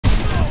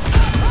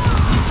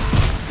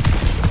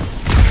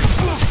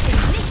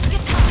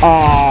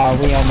Aw,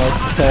 we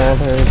almost killed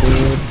her,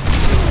 dude.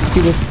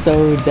 He was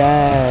so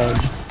dead.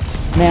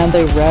 Man,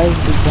 they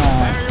rezzed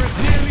again.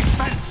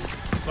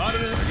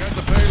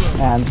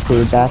 Man,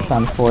 dude, that's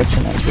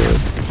unfortunate,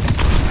 dude.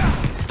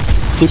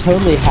 He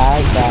totally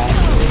has that.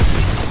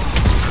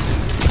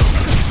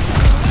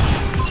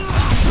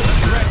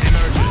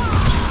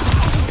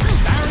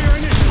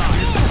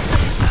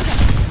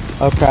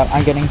 Oh crap,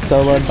 I'm getting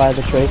soloed by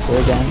the Tracer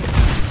again.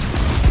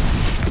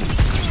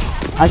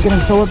 I'm getting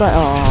soloed by-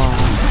 oh.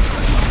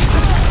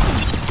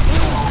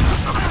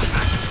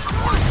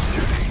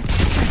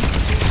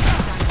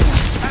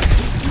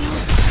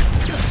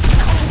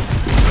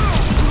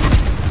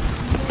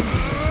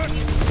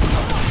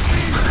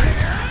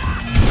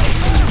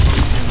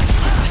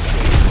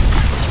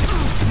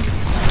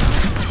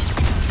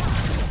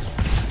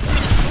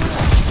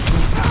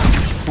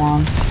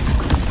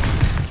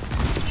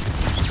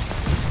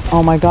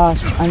 Oh my gosh,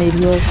 I need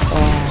heals.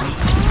 Oh.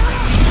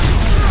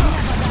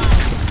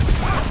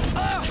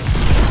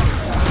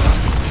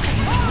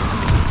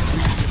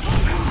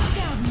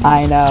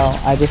 I know,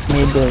 I just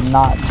need to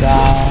not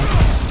die.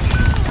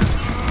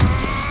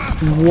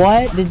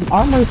 What? Did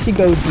our Mercy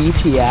go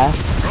DPS?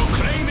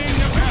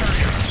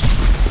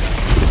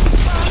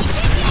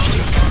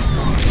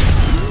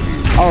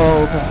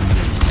 Oh, okay.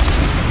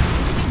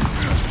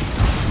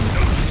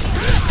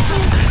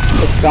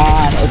 It's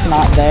gone, it's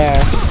not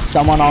there.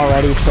 Someone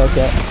already took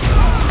it.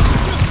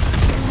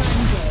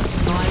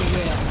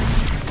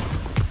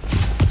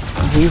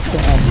 We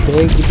saying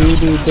big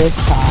doo-doo this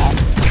time.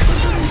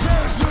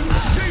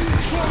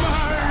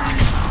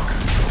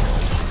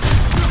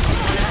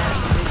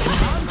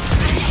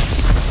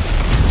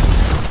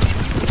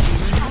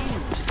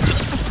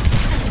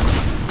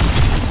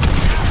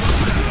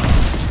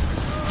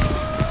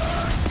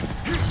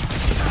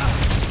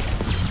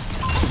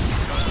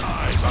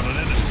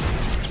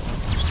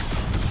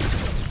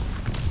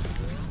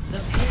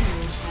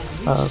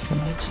 Oh, okay.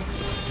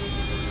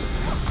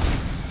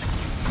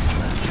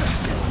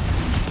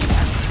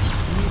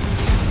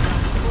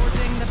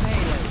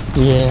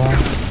 Yeah.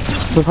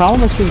 The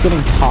problem is she's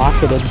getting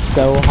pocketed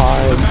so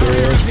hard,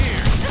 dude.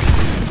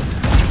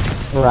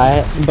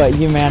 Right? But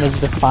you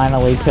managed to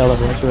finally kill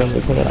her, which really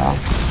paid off.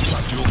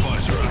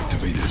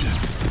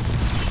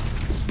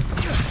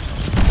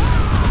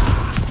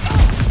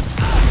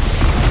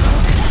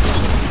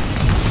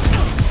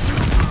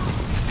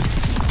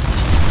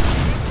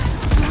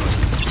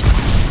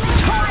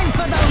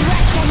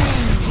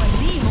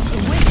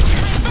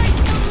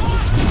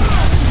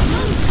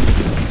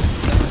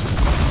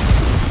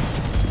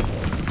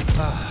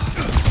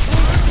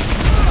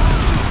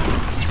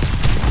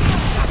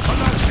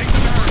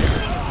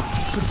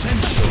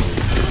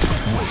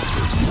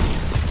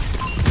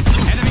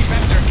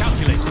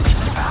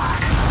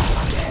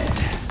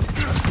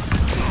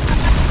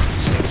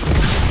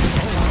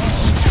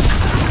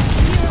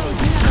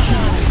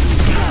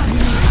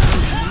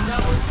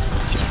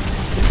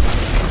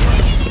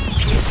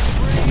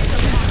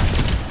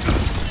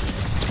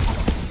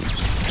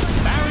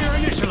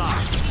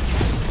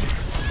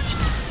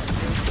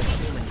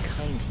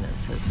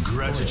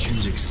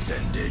 Gratitude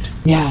extended.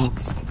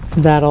 Yes,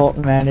 that ult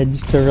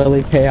managed to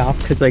really pay off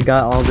because I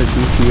got all the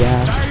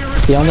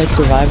DPS. The only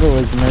survivor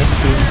was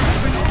Mercy,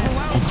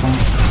 I think.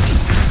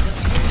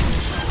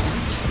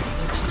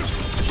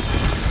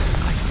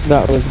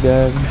 That was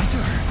good.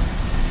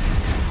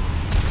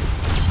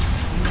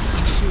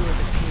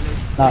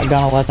 Not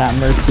gonna let that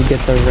Mercy get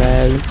the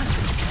res.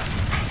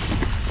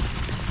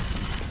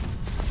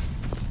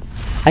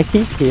 I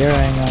keep hearing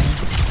her.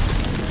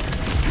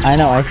 I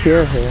know, I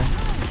hear her.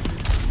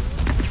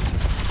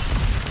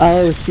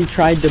 Oh, she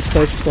tried to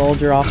push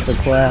Soldier off the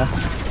cliff.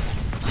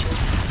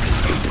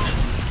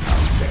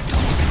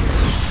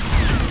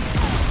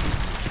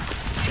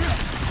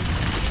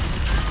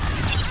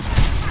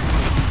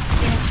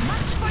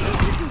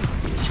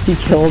 She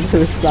killed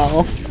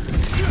herself.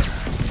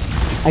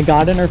 I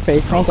got in her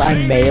face once, I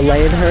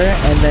meleeed her,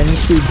 and then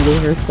she blew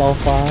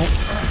herself up.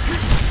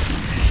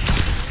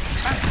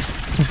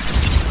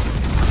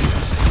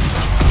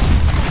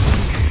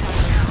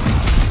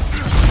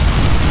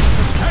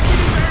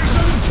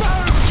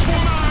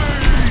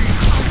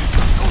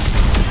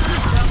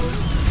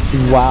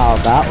 Wow,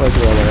 that was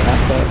really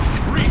epic.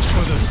 Reach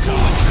for the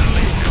stars and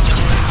leave the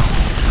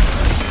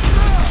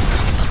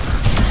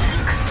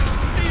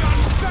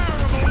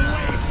unbearable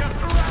weight of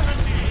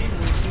gravity.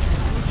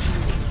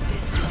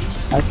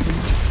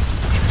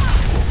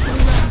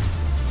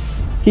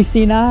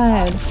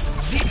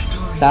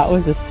 PC9! That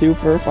was a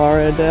super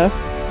far diff.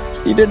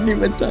 He didn't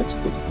even touch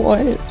the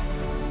point.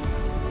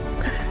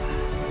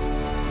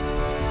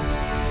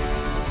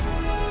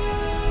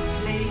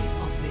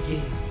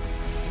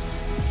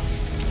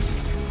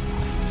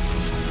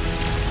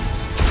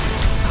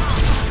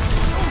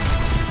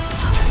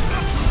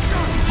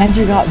 And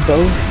you got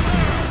both.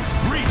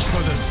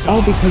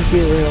 Oh, because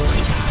you're...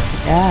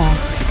 yeah.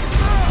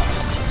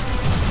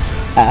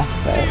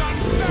 Epic,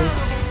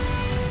 dude.